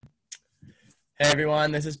Hey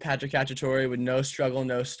everyone, this is Patrick Cacciatore with No Struggle,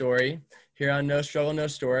 No Story. Here on No Struggle, No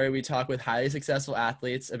Story, we talk with highly successful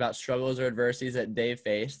athletes about struggles or adversities that they've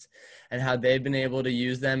faced and how they've been able to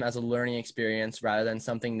use them as a learning experience rather than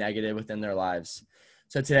something negative within their lives.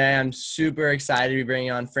 So today I'm super excited to be bringing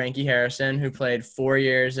on Frankie Harrison, who played 4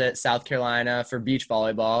 years at South Carolina for beach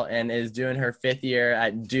volleyball and is doing her fifth year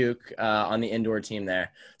at Duke on the indoor team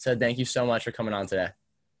there. So thank you so much for coming on today.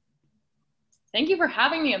 Thank you for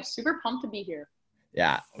having me. I'm super pumped to be here.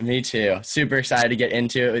 Yeah, me too. Super excited to get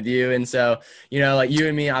into it with you. And so, like you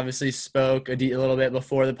and me obviously spoke a little bit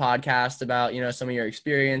before the podcast about, some of your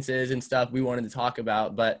experiences and stuff we wanted to talk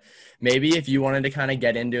about. But maybe if you wanted to kind of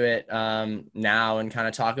get into it now and kind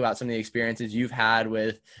of talk about some of the experiences you've had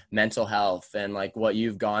with mental health and like what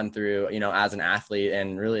you've gone through, as an athlete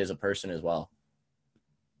and really as a person as well.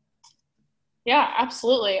 Yeah,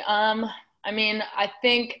 absolutely. I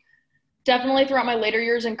think definitely throughout my later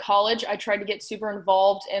years in college, I tried to get super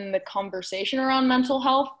involved in the conversation around mental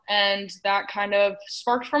health, and that kind of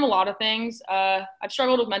sparked from a lot of things. I've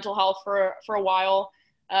struggled with mental health for a while.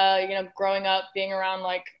 Growing up, being around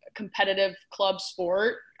like a competitive club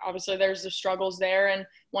sport, obviously there's the struggles there, and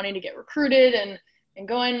wanting to get recruited and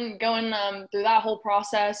going through that whole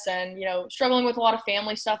process, and struggling with a lot of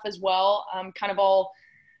family stuff as well. Kind of all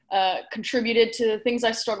contributed to things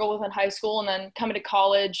I struggled with in high school, and then coming to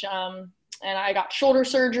college, and I got shoulder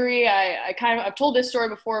surgery. I've told this story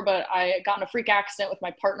before, but I got in a freak accident with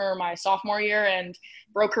my partner my sophomore year and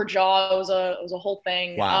broke her jaw. It was a whole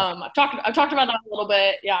thing. Wow. I've talked about that a little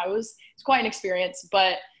bit. Yeah, it's quite an experience,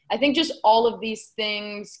 but I think just all of these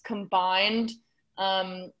things combined,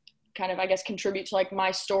 kind of, I guess, contribute to like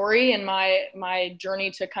my story and my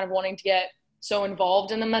journey to kind of wanting to get so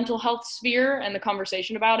involved in the mental health sphere and the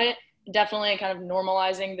conversation about it. Definitely kind of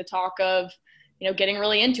normalizing the talk of, getting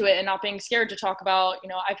really into it and not being scared to talk about,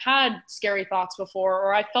 I've had scary thoughts before,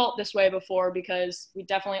 or I felt this way before, because we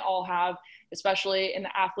definitely all have, especially in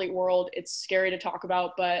the athlete world. It's scary to talk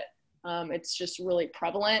about, but it's just really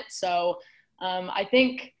prevalent. So I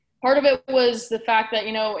think part of it was the fact that,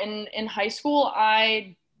 in high school,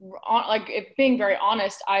 if being very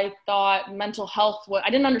honest, I thought mental health I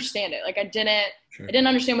didn't understand it. Like Sure. I didn't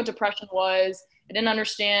understand what depression was. I didn't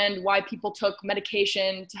understand why people took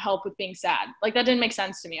medication to help with being sad. Like that didn't make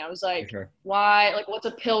sense to me. I was like, Sure. why, like what's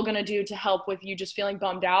a pill going to do to help with you just feeling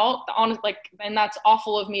bummed out? And that's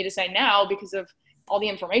awful of me to say now because of all the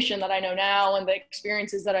information that I know now and the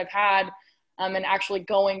experiences that I've had, and actually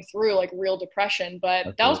going through like real depression.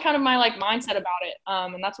 But that was kind of my like mindset about it.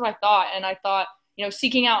 And that's what I thought. And I thought,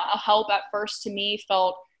 seeking out help at first to me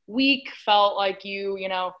felt weak, felt like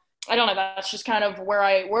I don't know, that's just kind of where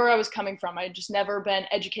I was coming from. I just never been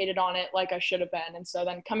educated on it like I should have been. And so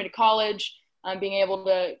then coming to college, being able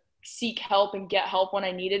to seek help and get help when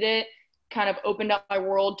I needed it kind of opened up my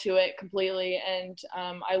world to it completely. And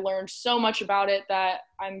I learned so much about it that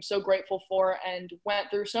I'm so grateful for, and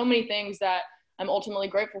went through so many things that I'm ultimately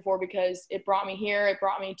grateful for, because it brought me here. It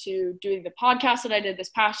brought me to doing the podcast that I did this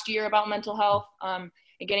past year about mental health, and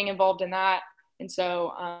getting involved in that. And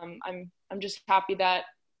so I'm just happy that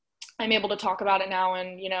I'm able to talk about it now,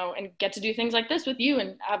 and and get to do things like this with you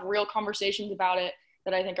and have real conversations about it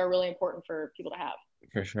that I think are really important for people to have.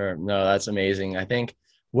 For sure. No, that's amazing. I think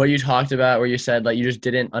what you talked about where you said like you just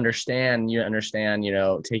didn't understand,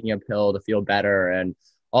 taking a pill to feel better and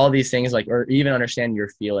all these things, like, or even understand your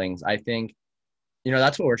feelings. I think,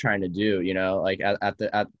 that's what we're trying to do, like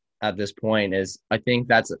at this point is, I think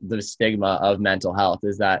that's the stigma of mental health,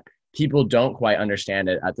 is that people don't quite understand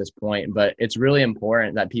it at this point, but it's really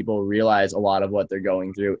important that people realize a lot of what they're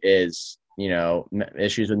going through is,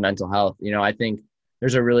 issues with mental health. I think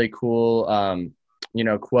there's a really cool,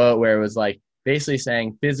 quote where it was like basically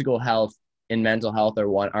saying physical health and mental health are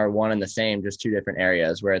one and the same, just two different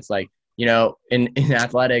areas, where it's like, in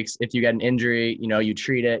athletics, if you get an injury, you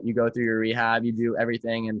treat it, you go through your rehab, you do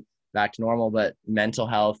everything and back to normal. But mental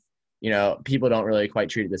health, people don't really quite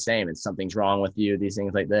treat it the same. It's something's wrong with you, these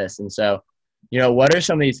things like this. And so, what are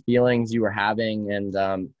some of these feelings you were having,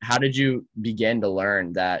 and how did you begin to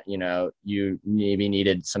learn that, you maybe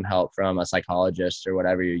needed some help from a psychologist or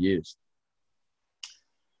whatever you used?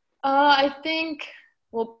 I think,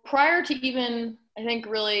 well, prior to even, I think,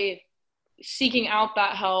 really seeking out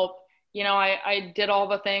that help, I did all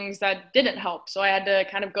the things that didn't help. So I had to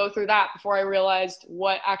kind of go through that before I realized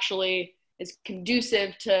what actually is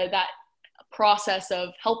conducive to that process of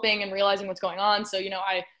helping and realizing what's going on. So,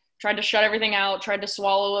 I tried to shut everything out, tried to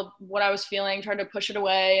swallow what I was feeling, tried to push it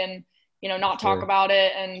away and, not talk Sure. about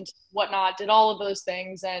it and whatnot, did all of those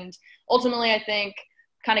things. And ultimately, I think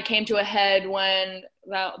kind of came to a head when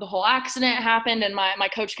the whole accident happened, and my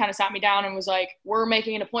coach kind of sat me down and was like, we're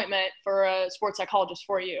making an appointment for a sports psychologist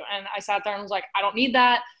for you. And I sat there and was like, I don't need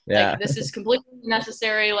that. Yeah. Like, this is completely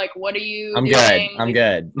necessary. Like, what are you I'm doing? good. I'm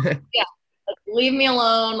good. Yeah. Like, leave me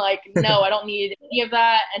alone. Like, no, I don't need any of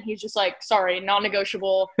that. And he's just like, sorry,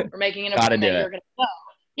 non-negotiable. We're making an Gotta appointment. do it. You're going to go.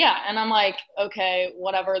 Yeah. And I'm like, okay,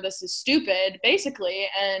 whatever. This is stupid, basically.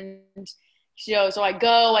 And, so I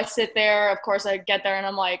go, I sit there. Of course, I get there and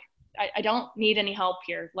I'm like, I don't need any help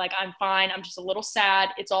here. Like, I'm fine. I'm just a little sad.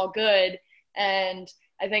 It's all good. And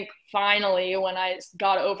I think finally, when I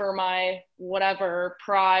got over my whatever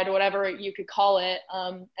pride, whatever you could call it,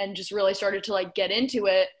 and just really started to like get into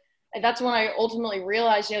it, and that's when I ultimately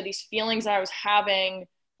realized, these feelings that I was having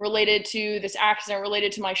related to this accident,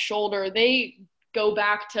 related to my shoulder, they go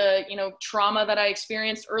back to, trauma that I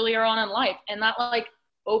experienced earlier on in life. And that like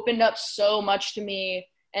opened up so much to me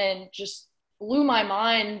and just blew my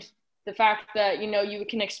mind, the fact that, you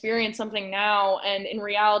can experience something now, and in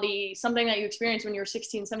reality, something that you experienced when you were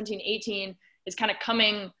 16, 17, 18 is kind of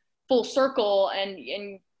coming full circle.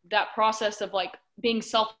 And that process of like being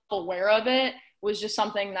self-aware of it was just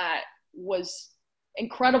something that was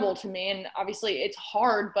incredible to me. And obviously it's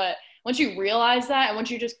hard, but once you realize that and once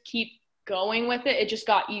you just keep going with it, it just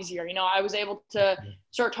got easier. I was able to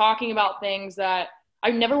start talking about things that I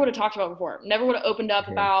never would have talked about before, never would have opened up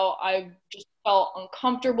about. I just felt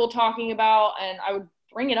uncomfortable talking about, and I would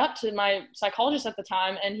bring it up to my psychologist at the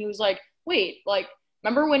time. And he was like, wait, like,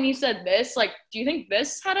 remember when you said this? Like, do you think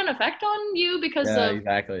this had an effect on you because of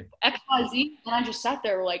exactly X, Y, Z? And I just sat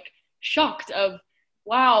there like shocked of,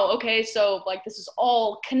 wow, okay, so like this is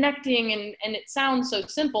all connecting, and it sounds so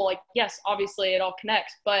simple. Like, yes, obviously it all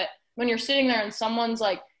connects, but when you're sitting there and someone's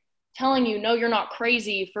like telling you, no, you're not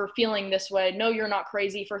crazy for feeling this way, no, you're not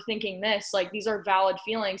crazy for thinking this, like these are valid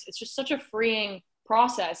feelings, it's just such a freeing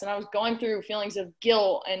process. And I was going through feelings of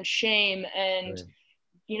guilt and shame and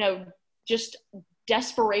just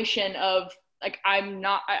desperation of like,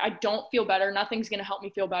 I don't feel better, nothing's going to help me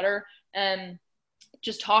feel better. And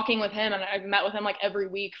just talking with him, and I've met with him like every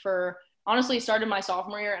week for, honestly, started my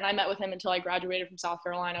sophomore year, and I met with him until I graduated from South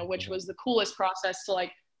Carolina, which was the coolest process to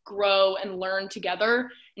like grow and learn together.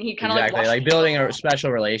 And he kind of like building a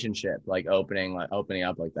special relationship, like opening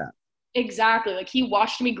up like that. Exactly. Like, he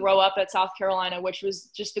watched me grow up at South Carolina, which was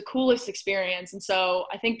just the coolest experience. And so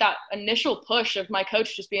I think that initial push of my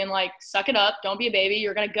coach just being like, suck it up, don't be a baby,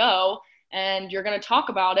 you're going to go and you're going to talk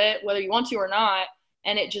about it, whether you want to or not.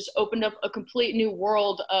 And it just opened up a complete new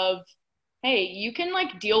world of, hey, you can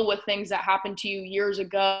like deal with things that happened to you years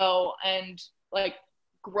ago and like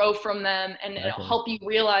grow from them, and it'll help you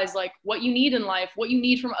realize like what you need in life, what you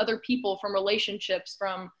need from other people, from relationships,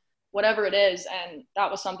 from whatever it is. And that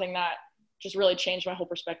was something that just really changed my whole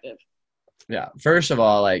perspective. Yeah. First of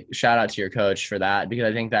all, like, shout out to your coach for that, because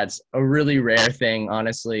I think that's a really rare thing,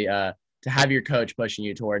 honestly, to have your coach pushing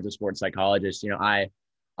you towards a sports psychologist.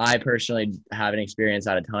 I personally haven't experienced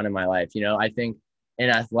that a ton in my life. I think in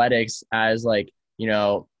athletics, as like,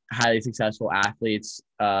 highly successful athletes,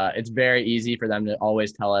 it's very easy for them to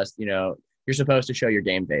always tell us, you're supposed to show your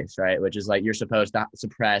game face, right? Which is like, you're supposed to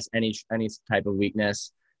suppress any type of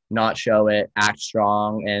weakness, not show it, act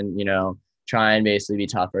strong, and, try and basically be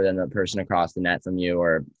tougher than the person across the net from you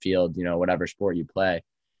or field, whatever sport you play.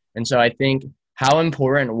 And so I think, how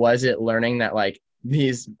important was it learning that like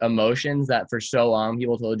these emotions that for so long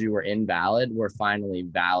people told you were invalid were finally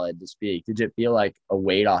valid to speak? Did it feel like a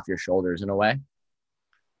weight off your shoulders in a way?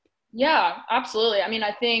 Yeah, absolutely. I mean,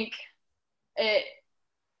 I think it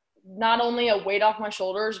not only a weight off my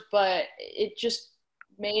shoulders, but it just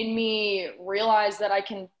made me realize that I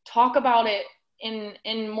can talk about it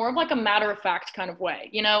in more of like a matter of fact kind of way.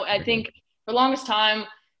 I think for the longest time,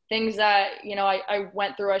 things that, I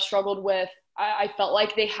went through, I struggled with, I felt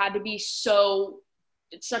like they had to be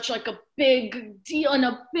it's such like a big deal and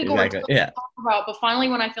a big ordeal to talk about. But finally,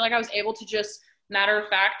 when I feel like I was able to just matter of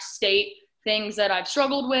fact state things that I've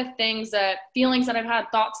struggled with, feelings that I've had,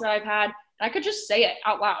 thoughts that I've had, and I could just say it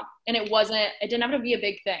out loud. And it didn't have to be a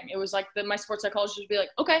big thing. It was like my sports psychologist would be like,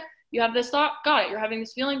 okay, you have this thought, got it. You're having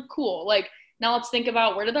this feeling, cool. Like, now let's think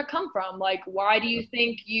about, where did that come from? Like, why do you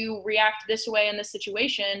think you react this way in this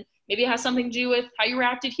situation? Maybe it has something to do with how you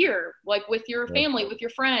reacted here, like with your family, with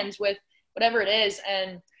your friends, with whatever it is.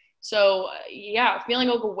 And so, feeling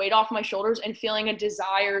like a weight off my shoulders and feeling a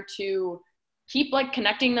desire to keep like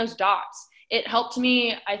connecting those dots. It helped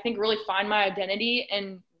me, I think, really find my identity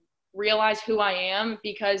and realize who I am,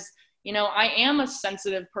 because, I am a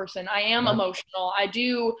sensitive person. I am emotional. I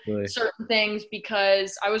do certain things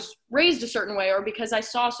because I was raised a certain way, or because I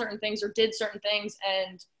saw certain things or did certain things.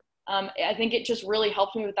 And I think it just really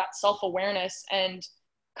helped me with that self-awareness and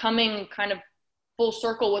coming kind of full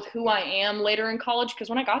circle with who I am later in college. Because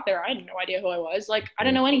when I got there, I had no idea who I was. Like, I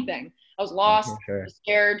didn't know anything. I was Yeah, lost, for I sure. was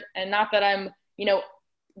scared, and not that I'm,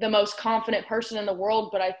 the most confident person in the world,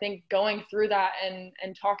 but I think going through that and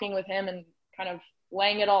talking with him and kind of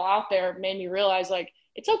laying it all out there made me realize, like,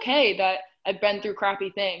 it's okay that I've been through crappy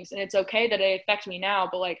things, and it's okay that they affect me now,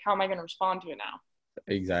 but like, how am I going to respond to it now?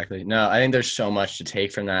 Exactly. No, I think there's so much to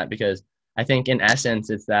take from that because I think in essence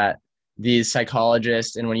it's that these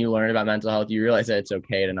psychologists and when you learn about mental health, you realize that it's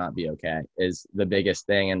okay to not be okay is the biggest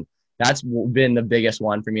thing. And that's been the biggest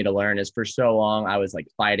one for me to learn is for so long I was like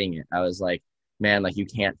fighting it. I was like, man, like you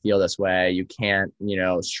can't feel this way. You can't,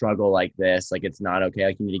 struggle like this. Like it's not okay.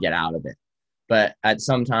 Like you need to get out of it. But at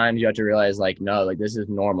some times you have to realize like, no, like this is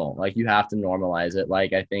normal. Like you have to normalize it.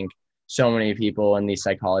 Like I think so many people and these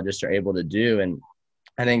psychologists are able to do. And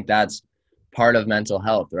I think that's part of mental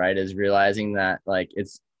health, right? Is realizing that like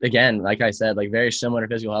it's again, like I said, like very similar to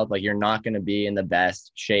physical health, like you're not going to be in the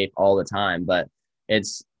best shape all the time, but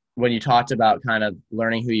it's when you talked about kind of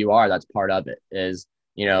learning who you are, that's part of it is,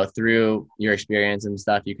 through your experience and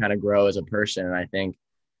stuff, you kind of grow as a person. And I think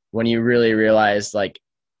when you really realize like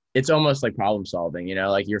it's almost like problem solving,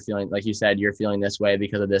 like you're feeling, like you said, you're feeling this way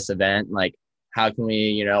because of this event. Like, how can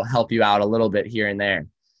we, help you out a little bit here and there?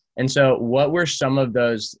 And so, what were some of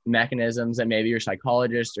those mechanisms that maybe your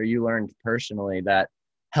psychologist or you learned personally that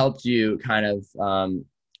helped you kind of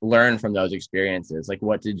learn from those experiences? Like,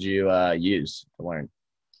 what did you use to learn?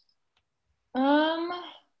 Um,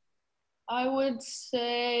 I would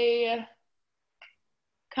say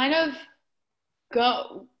kind of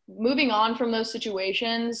go moving on from those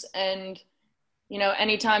situations and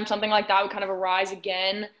anytime something like that would kind of arise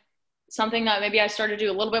again, something that maybe I started to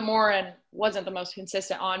do a little bit more and wasn't the most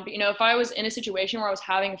consistent on. But if I was in a situation where I was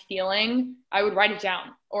having a feeling, I would write it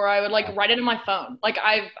down or I would like write it in my phone. Like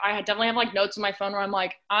I definitely have like notes in my phone where I'm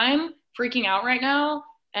like, I'm freaking out right now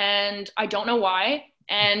and I don't know why.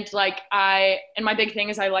 And like and my big thing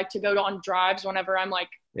is I like to go on drives whenever I'm like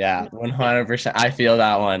Yeah, 100%. I feel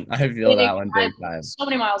that one. I feel that one I big have time. so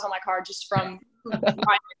many miles on my car just from driving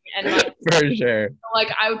and like For sure.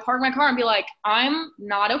 I would park my car and be like, I'm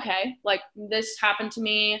not okay. Like this happened to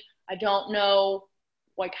me. I don't know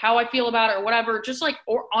like how I feel about it or whatever. Just like,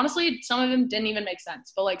 or honestly, some of them didn't even make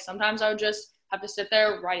sense. But like sometimes I would just have to sit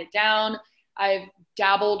there, write it down. I've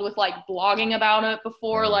dabbled with like blogging about it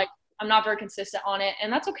before. Yeah. Like I'm not very consistent on it.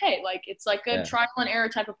 And that's okay. Like it's like a Yeah. trial and error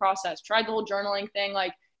type of process. Tried the whole journaling thing.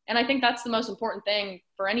 Like, and I think that's the most important thing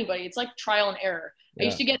for anybody. It's like trial and error. I Yeah.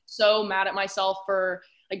 used to get so mad at myself for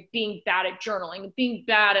like being bad at journaling, being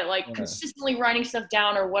bad at like Yeah. consistently writing stuff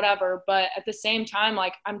down or whatever. But at the same time,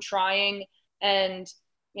 like I'm trying and,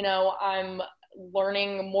 I'm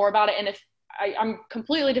learning more about it. And if I'm a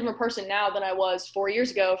completely different person now than I was 4 years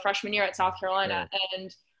ago, freshman year at South Carolina. Sure.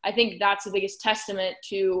 And I think that's the biggest testament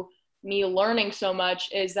to me learning so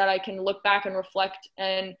much is that I can look back and reflect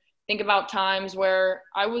and think about times where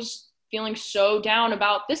I was feeling so down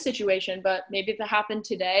about this situation, but maybe if it happened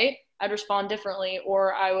today, I'd respond differently,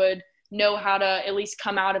 or I would know how to at least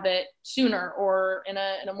come out of it sooner or in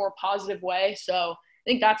a more positive way. So I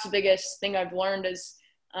think that's the biggest thing I've learned is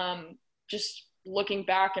just looking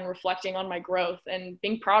back and reflecting on my growth and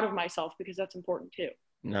being proud of myself because that's important too.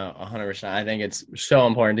 No, 100%. I think it's so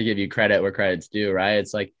important to give you credit where credit's due, right?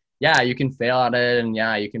 It's like, yeah, you can fail at it and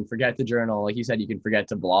yeah, you can forget to journal. Like you said, you can forget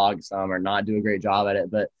to blog some or not do a great job at it.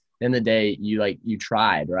 But in the day, you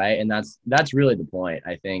tried, right? And that's really the point,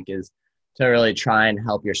 I think, is to really try and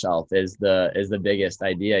help yourself is the biggest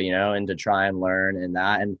idea, and to try and learn in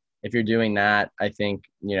that. And if you're doing that, I think,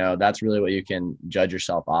 that's really what you can judge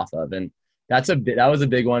yourself off of. And that was a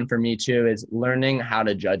big one for me too, is learning how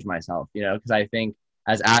to judge myself, because I think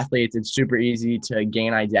as athletes, it's super easy to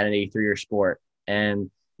gain identity through your sport.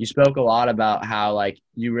 And you spoke a lot about how like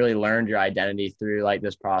you really learned your identity through like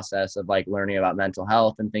this process of like learning about mental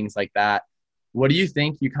health and things like that. What do you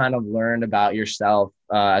think you kind of learned about yourself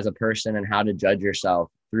as a person and how to judge yourself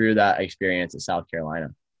through that experience at South Carolina?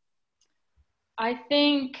 I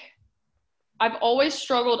think I've always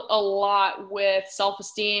struggled a lot with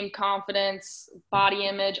self-esteem, confidence, body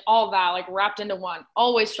image, all that, like wrapped into one.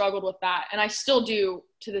 Always struggled with that. And I still do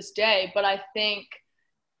to this day. But I think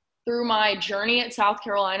through my journey at South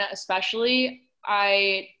Carolina, especially,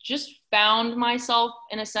 I just found myself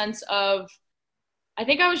in a sense of, I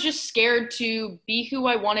think I was just scared to be who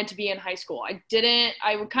I wanted to be in high school.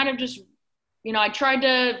 I would kind of just, I tried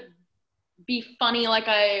to be funny or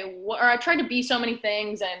I tried to be so many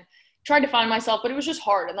things and tried to find myself, but it was just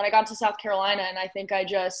hard. And then I got to South Carolina and I think I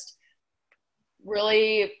just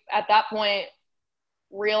really at that point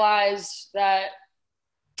realized that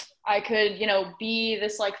I could, you know, be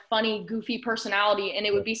this like funny, goofy personality, and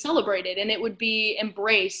it would be celebrated and it would be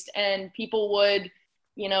embraced, and people would,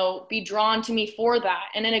 you know, be drawn to me for that,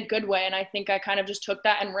 and in a good way. And I think I kind of just took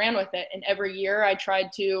that and ran with it. And every year I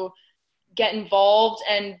tried to get involved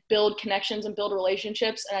and build connections and build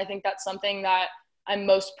relationships. And I think that's something that I'm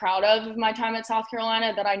most proud of my time at South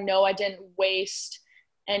Carolina, that I know I didn't waste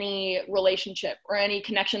any relationship or any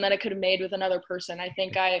connection that I could have made with another person. I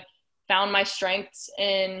think I found my strengths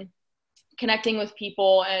in connecting with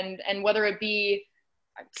people, and whether it be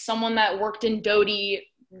someone that worked in Doty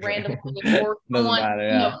randomly or Doesn't someone, matter,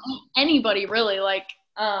 you know, yeah. anybody really, like,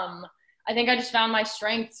 I think I just found my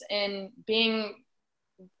strengths in being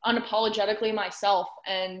unapologetically myself,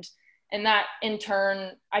 and that in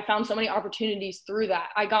turn I found so many opportunities through that.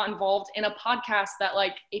 I got involved in a podcast that,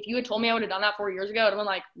 like, if you had told me I would have done that 4 years ago, I'd have been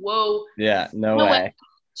like, whoa, Yeah, no no way, way.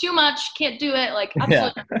 too much, can't do it, like, Yeah.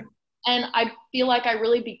 absolutely. And I feel like I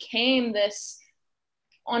really became this,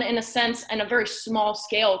 on, in a sense, in a very small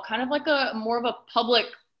scale, kind of like a more of a public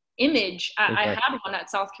image. I Okay. had one at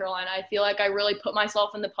South Carolina. I feel like I really put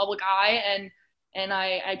myself in the public eye, and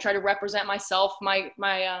I try to represent myself, my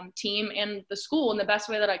team, and the school in the best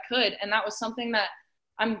way that I could. And that was something that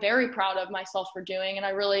I'm very proud of myself for doing. And I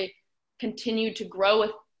really continued to grow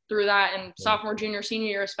with through that. And sophomore, junior, senior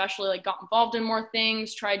year, especially, like, got involved in more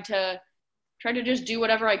things, tried to just do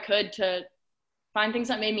whatever I could to find things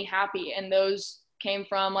that made me happy. And those came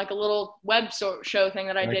from like a little show thing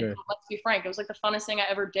that I did Okay. called Let's Be Frank. It was like the funnest thing I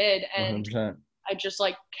ever did. And 100%. I just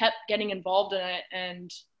like kept getting involved in it,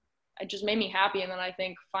 and it just made me happy. And then I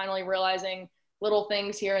think finally realizing little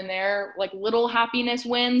things here and there, like little happiness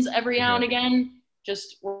wins every now and again,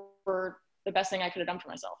 just were the best thing I could have done for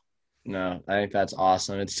myself. No, I think that's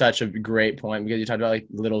awesome. It's such a great point because you talked about like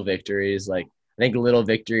little victories. Like I think little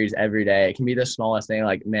victories every day. It can be the smallest thing.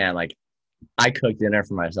 Like, man, like I cooked dinner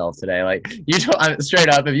for myself today. Like I'm straight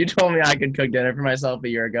up, if you told me I could cook dinner for myself a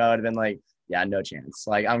year ago, I'd have been like, yeah, no chance.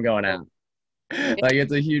 Like I'm going out. Like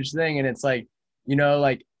it's a huge thing. And it's like,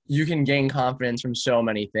 like you can gain confidence from so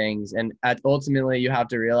many things. And ultimately you have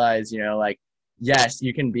to realize, like, yes,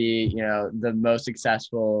 you can be, the most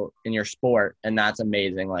successful in your sport, and that's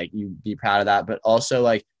amazing. Like you be proud of that, but also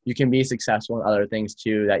like you can be successful in other things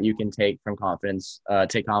too, that you can take confidence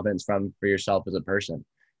from for yourself as a person.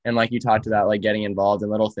 And like you talked about, like getting involved in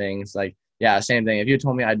little things, like, yeah, same thing. If you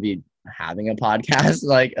told me I'd be having a podcast,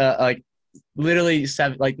 like literally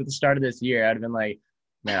like at the start of this year, I'd have been like,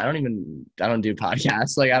 man, I don't do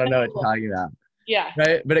podcasts. Like, I don't know what you're talking about. Yeah.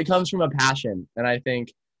 Right. But it comes from a passion. And I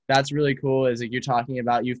think that's really cool is like you're talking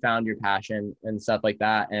about, you found your passion and stuff like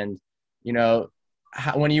that. And,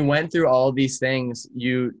 when you went through all of these things,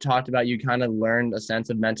 you talked about, you kind of learned a sense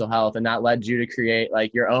of mental health, and that led you to create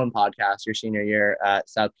like your own podcast your senior year at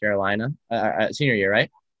South Carolina, senior year, right?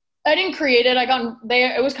 I didn't create it. I got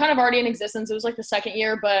there. It was kind of already in existence. It was like the second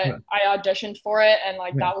year, but I auditioned for it, and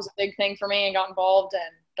like that was a big thing for me, and got involved,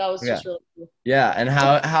 and that was Yeah. just really cool. Yeah. And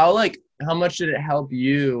how much did it help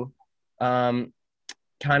you,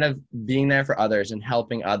 kind of being there for others and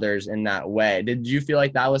helping others in that way? Did you feel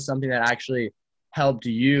like that was something that actually helped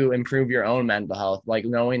you improve your own mental health, like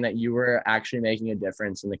knowing that you were actually making a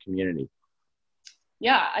difference in the community?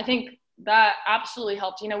 Yeah, I think that absolutely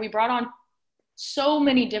helped. We brought on so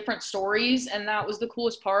many different stories, and that was the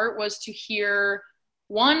coolest part, was to hear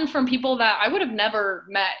one from people that I would have never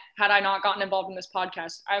met had I not gotten involved in this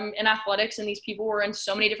podcast. I'm in athletics, and these people were in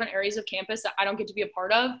so many different areas of campus that I don't get to be a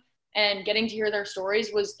part of, and getting to hear their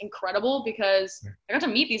stories was incredible because I got to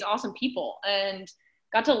meet these awesome people and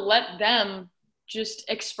got to let them just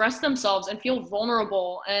express themselves and feel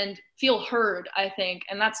vulnerable and feel heard, I think.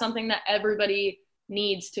 And that's something that everybody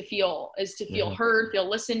needs to feel, is to feel heard, feel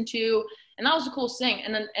listened to. And that was the coolest thing.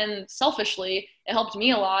 And selfishly, it helped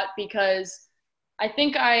me a lot because I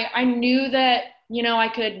think I knew that, I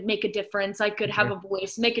could make a difference. I could have a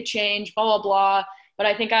voice, make a change, blah, blah, blah. But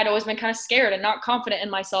I think I'd always been kind of scared and not confident in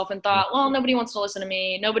myself, and thought, well, nobody wants to listen to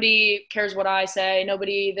me. Nobody cares what I say.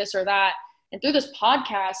 Nobody this or that. And through this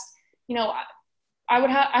podcast, I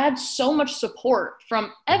had so much support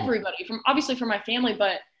from everybody, from obviously from my family,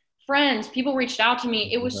 but friends, people reached out to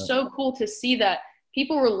me. It was so cool to see that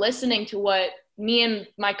people were listening to what me and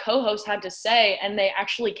my co-host had to say, and they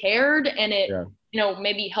actually cared, and it,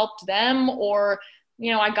 maybe helped them, or,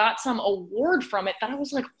 I got some award from it that I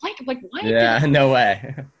was like, what? Like, why? Yeah, no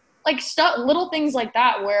way. Like stuff, little things like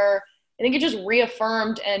that, where I think it just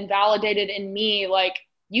reaffirmed and validated in me, like,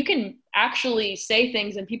 you can actually say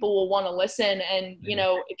things and people will want to listen. And,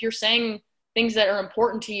 if you're saying things that are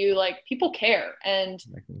important to you, like, people care. And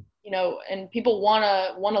and people want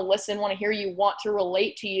to listen, want to hear you, want to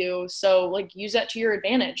relate to you. So like use that to your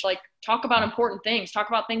advantage. Like talk about important things, talk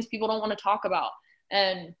about things people don't want to talk about.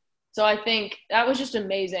 And so I think that was just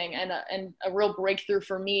amazing and a real breakthrough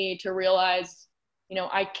for me to realize,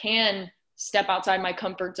 I can step outside my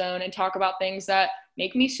comfort zone and talk about things that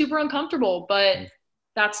make me super uncomfortable, but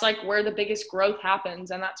that's like where the biggest growth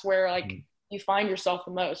happens. And that's where like you find yourself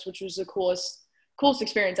the most, which was the coolest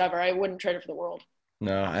experience ever. I wouldn't trade it for the world.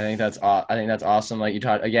 No, I think that's awesome. Like you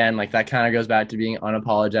talked again, like that kind of goes back to being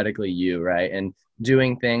unapologetically you, right? And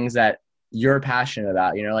doing things that you're passionate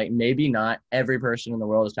about, like maybe not every person in the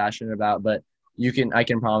world is passionate about, but I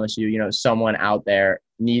can promise you, someone out there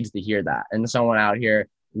needs to hear that and someone out here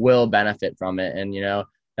will benefit from it. And,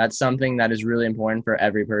 that's something that is really important for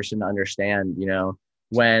every person to understand,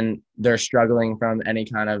 when they're struggling from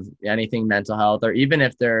anything mental health, or even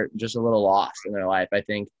if they're just a little lost in their life. I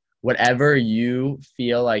think whatever you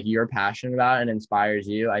feel like you're passionate about and inspires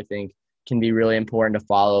you, I think can be really important to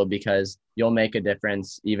follow, because you'll make a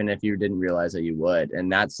difference even if you didn't realize that you would.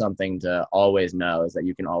 And that's something to always know, is that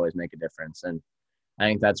you can always make a difference. And I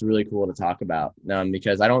think that's really cool to talk about,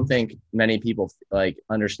 because I don't think many people like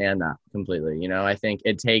understand that completely. I think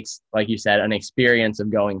it takes, like you said, an experience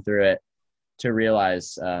of going through it to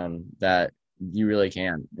realize that you really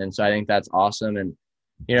can. And so I think that's awesome. And,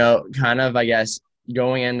 kind of, I guess,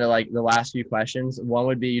 going into like the last few questions, one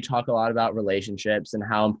would be, you talk a lot about relationships and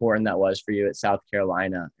how important that was for you at South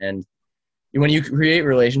Carolina. And when you create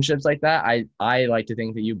relationships like that, I like to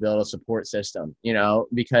think that you build a support system,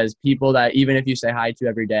 because people that even if you say hi to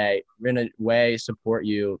every day, in a way support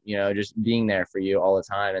you, just being there for you all the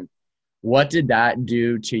time. And what did that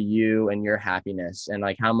do to you and your happiness? And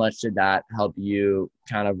like, how much did that help you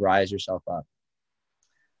kind of rise yourself up?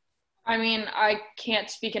 I mean, I can't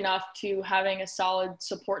speak enough to having a solid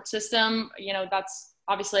support system. That's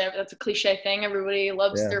a cliche thing. Everybody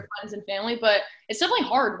loves their friends and family, but it's definitely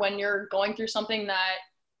hard when you're going through something that,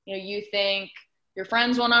 you think your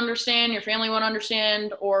friends won't understand, your family won't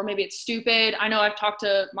understand, or maybe it's stupid. I know I've talked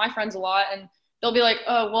to my friends a lot and they'll be like,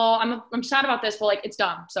 oh, well, I'm sad about this, but like, it's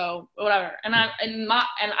dumb. So whatever. And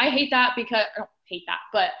I hate that, because I don't hate that,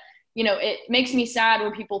 but it makes me sad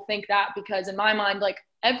when people think that, because in my mind, like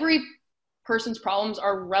every person's problems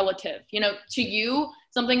are relative. To you,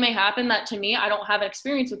 something may happen that to me, I don't have an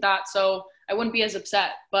experience with that, so I wouldn't be as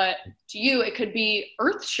upset. But to you, it could be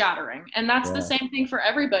earth shattering. And that's the same thing for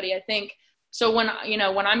everybody, I think. So when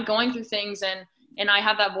I'm going through things and I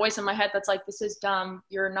have that voice in my head that's like, this is dumb,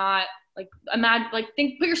 you're not like, imagine, like,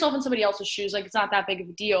 put yourself in somebody else's shoes, like it's not that big of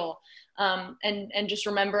a deal. And just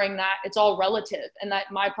remembering that it's all relative and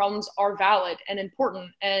that my problems are valid and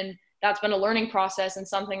important. And that's been a learning process and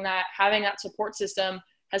something that having that support system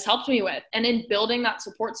has helped me with. And in building that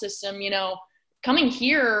support system, coming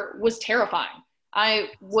here was terrifying. I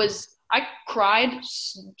cried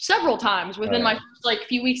several times within my first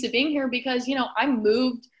few weeks of being here, because,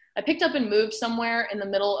 I picked up and moved somewhere in the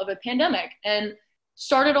middle of a pandemic and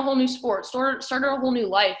started a whole new sport, started a whole new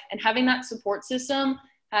life. And having that support system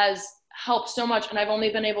has helped so much. And I've only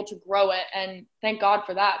been able to grow it. And thank God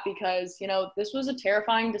for that, because, this was a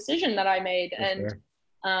terrifying decision that I made.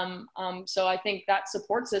 So I think that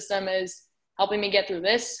support system is helping me get through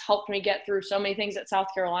this, helped me get through so many things at South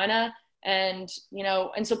Carolina. And,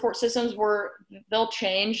 and support systems they'll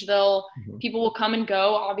change, people will come and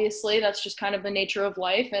go. Obviously, that's just kind of the nature of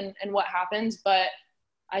life and what happens. But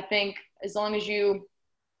I think as long as you,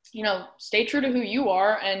 stay true to who you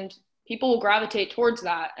are, and people will gravitate towards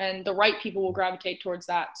that, and the right people will gravitate towards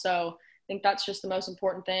that. So I think that's just the most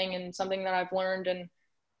important thing, and something that I've learned. And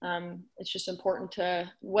it's just important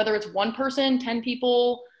to, whether it's one person, 10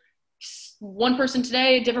 people, one person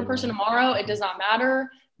today, a different person tomorrow, it does not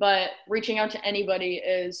matter. But reaching out to anybody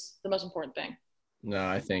is the most important thing. No,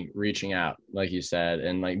 I think reaching out, like you said,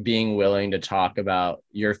 and like being willing to talk about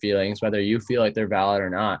your feelings, whether you feel like they're valid or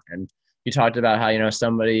not. And you talked about how,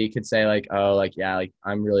 somebody could say like, oh, like, yeah, like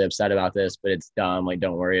I'm really upset about this, but it's dumb. Like,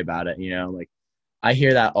 don't worry about it. Like I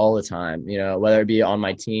hear that all the time, whether it be on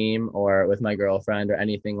my team or with my girlfriend or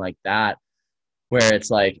anything like that, where it's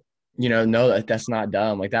like, no, that's not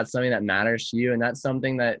dumb. Like that's something that matters to you. And that's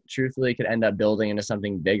something that truthfully could end up building into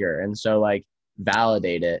something bigger. And so like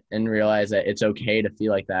validate it and realize that it's okay to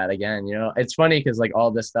feel like that again. It's funny because like all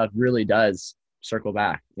this stuff really does circle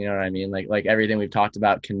back. You know what I mean? Like everything we've talked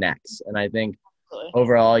about connects. And I think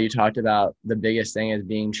overall, you talked about the biggest thing is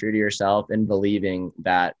being true to yourself and believing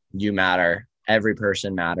that you matter. Every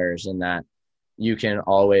person matters, and that you can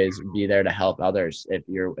always be there to help others if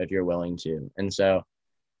you're willing to. And so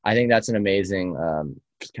I think that's an amazing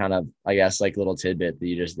kind of, I guess, like little tidbit that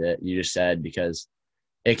you just said, because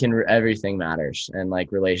everything matters, and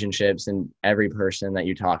like relationships and every person that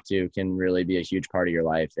you talk to can really be a huge part of your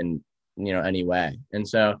life in, any way. And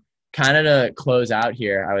so kind of to close out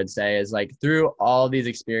here, I would say is like through all these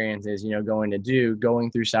experiences,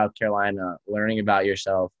 going through South Carolina, learning about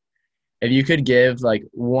yourself, if you could give like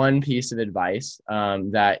one piece of advice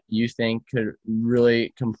that you think could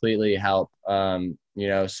really completely help,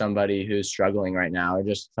 somebody who's struggling right now, or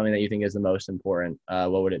just something that you think is the most important,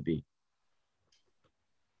 what would it be?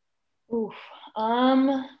 Oof.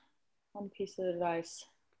 One piece of advice.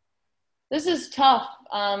 This is tough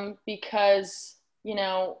because,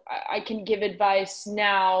 I can give advice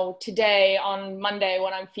now, today, on Monday,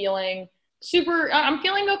 when I'm feeling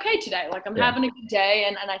okay today. Like I'm Yeah. having a good day.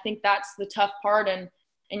 And I think that's the tough part. And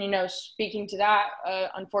speaking to that,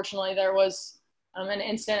 unfortunately, there was an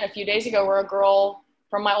incident a few days ago where a girl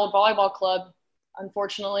from my old volleyball club,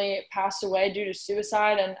 unfortunately, passed away due to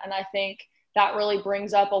suicide. And I think that really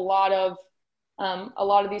brings up a lot of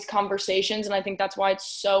these conversations. And I think that's why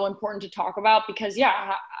it's so important to talk about, because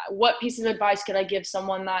what piece of advice could I give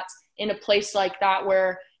someone that's in a place like that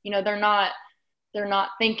where, they're not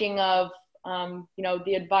thinking of,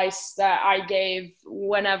 the advice that I gave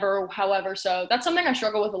whenever, however. So that's something I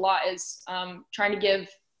struggle with a lot, is trying to give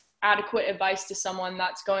adequate advice to someone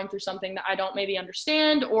that's going through something that I don't maybe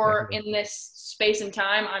understand, or in this space and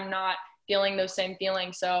time, I'm not feeling those same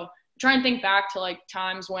feelings. So try and think back to like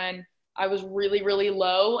times when I was really, really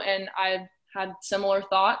low and I had similar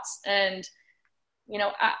thoughts, and,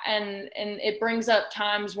 and it brings up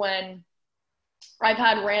times when I've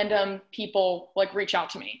had random people like reach out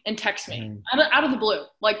to me and text me out of the blue.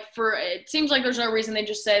 Like it seems like there's no reason. They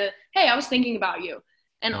just say that, hey, I was thinking about you.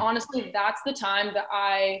 And honestly, that's the time that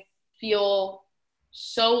I feel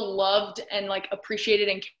so loved and like appreciated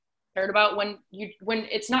and cared about, when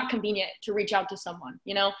it's not convenient to reach out to someone,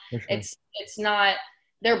 For sure. it's not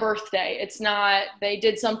their birthday. It's not, they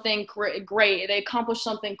did something great. They accomplished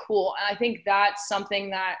something cool. And I think that's something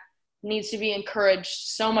that needs to be encouraged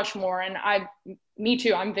so much more. And me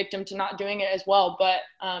too, I'm victim to not doing it as well. But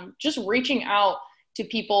just reaching out to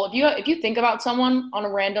people. If you think about someone on a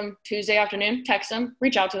random Tuesday afternoon, text them,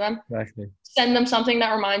 reach out to them, Exactly. send them something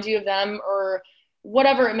that reminds you of them, or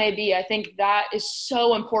whatever it may be. I think that is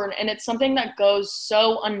so important. And it's something that goes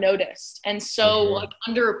so unnoticed and so like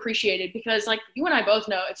underappreciated, because like you and I both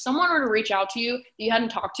know, if someone were to reach out to you that you hadn't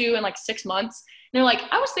talked to in like 6 months, and they're like,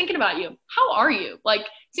 I was thinking about you. How are you? Like,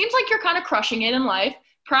 seems like you're kind of crushing it in life.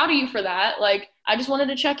 Proud of you for that. Like, I just wanted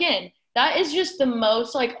to check in. That is just the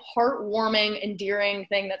most like heartwarming, endearing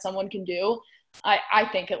thing that someone can do. I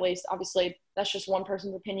think, at least. Obviously that's just one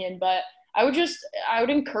person's opinion, but I would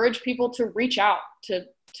encourage people to reach out to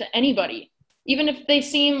anybody, even if they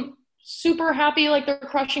seem super happy, like they're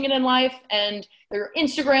crushing it in life and their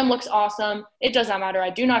Instagram looks awesome. It does not matter. I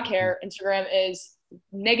do not care. Instagram is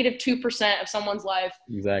 -2% of someone's life.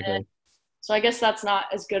 Exactly. And so I guess that's not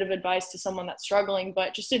as good of advice to someone that's struggling,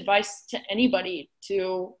 but just advice to anybody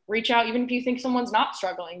to reach out, even if you think someone's not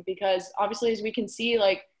struggling, because obviously, as we can see,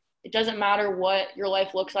 like, it doesn't matter what your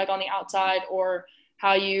life looks like on the outside or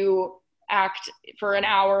how you act for an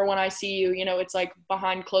hour when I see you. It's like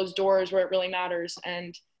behind closed doors where it really matters.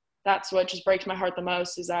 And that's what just breaks my heart the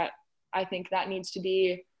most, is that I think that we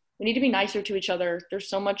need to be nicer to each other. There's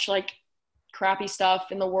so much like crappy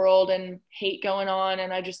stuff in the world and hate going on.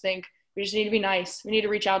 And I just think we just need to be nice. We need to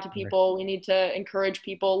reach out to people. We need to encourage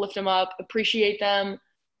people, lift them up, appreciate them.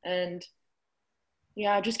 And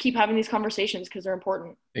just keep having these conversations, because they're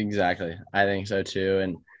important. Exactly. I think so too.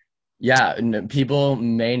 And yeah, people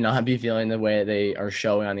may not be feeling the way they are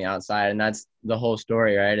showing on the outside. And that's the whole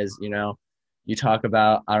story, right? Is, you talk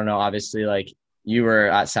about, I don't know, obviously like you were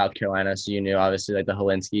at South Carolina, so you knew obviously like the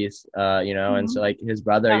Helinskis, and so like his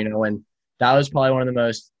brother, when that was probably one of the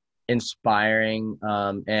most inspiring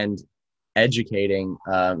and educating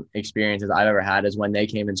experiences I've ever had, is when they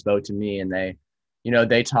came and spoke to me, and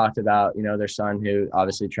they talked about, their son, who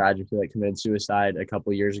obviously tragically like committed suicide a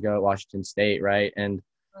couple of years ago at Washington State. Right. And,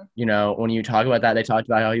 when you talk about that, they talked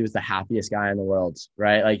about how he was the happiest guy in the world,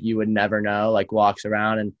 right? Like you would never know, like walks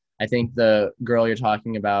around. And I think the girl you're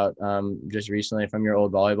talking about just recently from your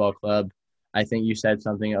old volleyball club, I think you said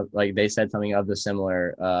something of like, they said something of the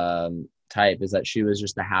similar type, is that she was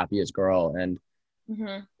just the happiest girl. And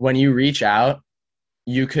when you reach out,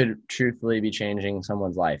 you could truthfully be changing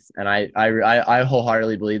someone's life. And I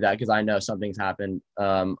wholeheartedly believe that, because I know something's happened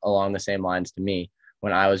along the same lines to me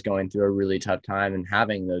when I was going through a really tough time and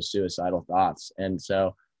having those suicidal thoughts. And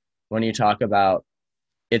so when you talk about,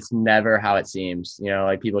 it's never how it seems,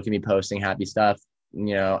 like people can be posting happy stuff,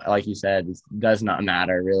 like you said, it does not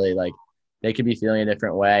matter really. Like they could be feeling a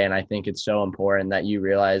different way. And I think it's so important that you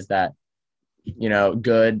realize that, you know,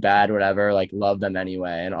 good, bad, whatever, like love them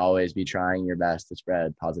anyway, and always be trying your best to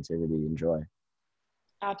spread positivity and joy.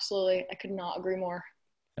 Absolutely. I could not agree more.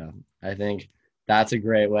 So I think that's a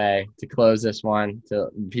great way to close this one, to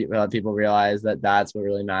let people realize that that's what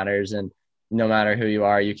really matters. And no matter who you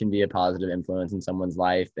are, you can be a positive influence in someone's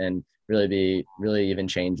life and really even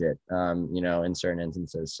change it, you know, in certain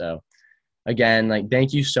instances. So again, like,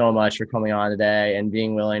 thank you so much for coming on today and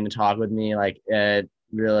being willing to talk with me. Like, it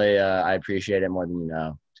really, I appreciate it more than you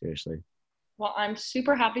know, seriously. Well, I'm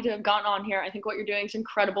super happy to have gotten on here. I think what you're doing is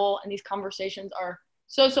incredible, and these conversations are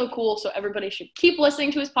so cool. So everybody should keep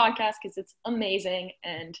listening to his podcast because it's amazing,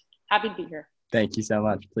 and happy to be here. Thank you so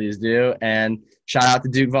much. Please do. And shout out to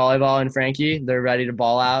Duke Volleyball and Frankie. They're ready to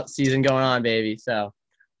ball out. Season going on, baby. So,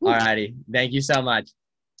 all righty. Thank you so much.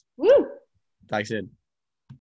 Woo! Talk soon.